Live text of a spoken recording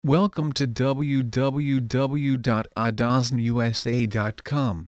Welcome to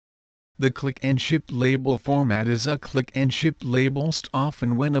www.adosnusa.com. The click and ship label format is a click and ship label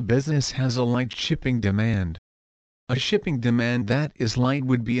often when a business has a light shipping demand. A shipping demand that is light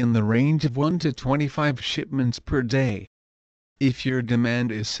would be in the range of 1 to 25 shipments per day. If your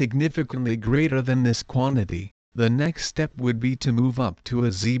demand is significantly greater than this quantity, the next step would be to move up to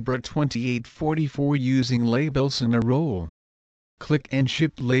a Zebra 2844 using labels in a roll. Click and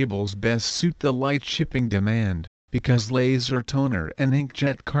ship labels best suit the light shipping demand, because laser toner and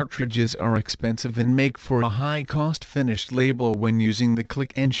inkjet cartridges are expensive and make for a high-cost finished label when using the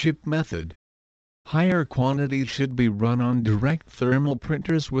click and ship method. Higher quantities should be run on direct thermal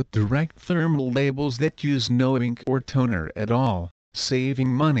printers with direct thermal labels that use no ink or toner at all,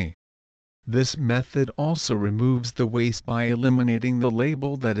 saving money. This method also removes the waste by eliminating the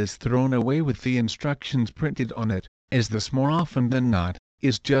label that is thrown away with the instructions printed on it, as this more often than not,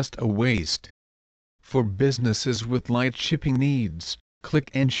 is just a waste. For businesses with light shipping needs,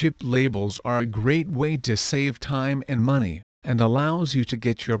 click and ship labels are a great way to save time and money, and allows you to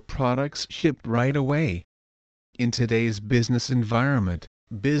get your products shipped right away. In today's business environment,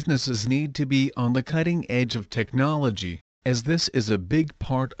 businesses need to be on the cutting edge of technology, as this is a big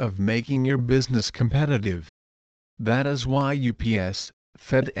part of making your business competitive. That is why UPS,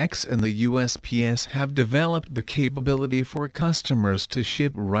 FedEx and the USPS have developed the capability for customers to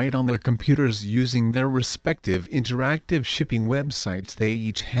ship right on their computers using their respective interactive shipping websites they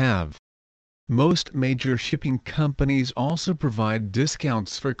each have. Most major shipping companies also provide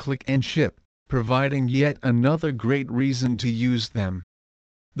discounts for click and ship, providing yet another great reason to use them.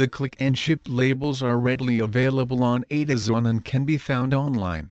 The click and ship labels are readily available on Amazon and can be found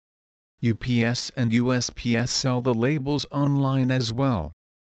online. UPS and USPS sell the labels online as well.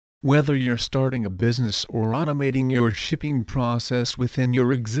 Whether you're starting a business or automating your shipping process within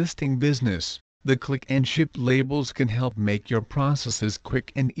your existing business, the click and ship labels can help make your processes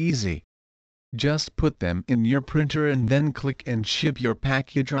quick and easy. Just put them in your printer and then click and ship your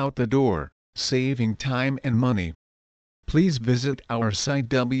package out the door, saving time and money. Please visit our site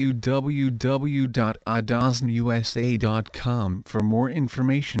www.adosnusa.com for more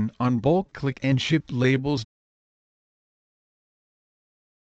information on bulk click and ship labels.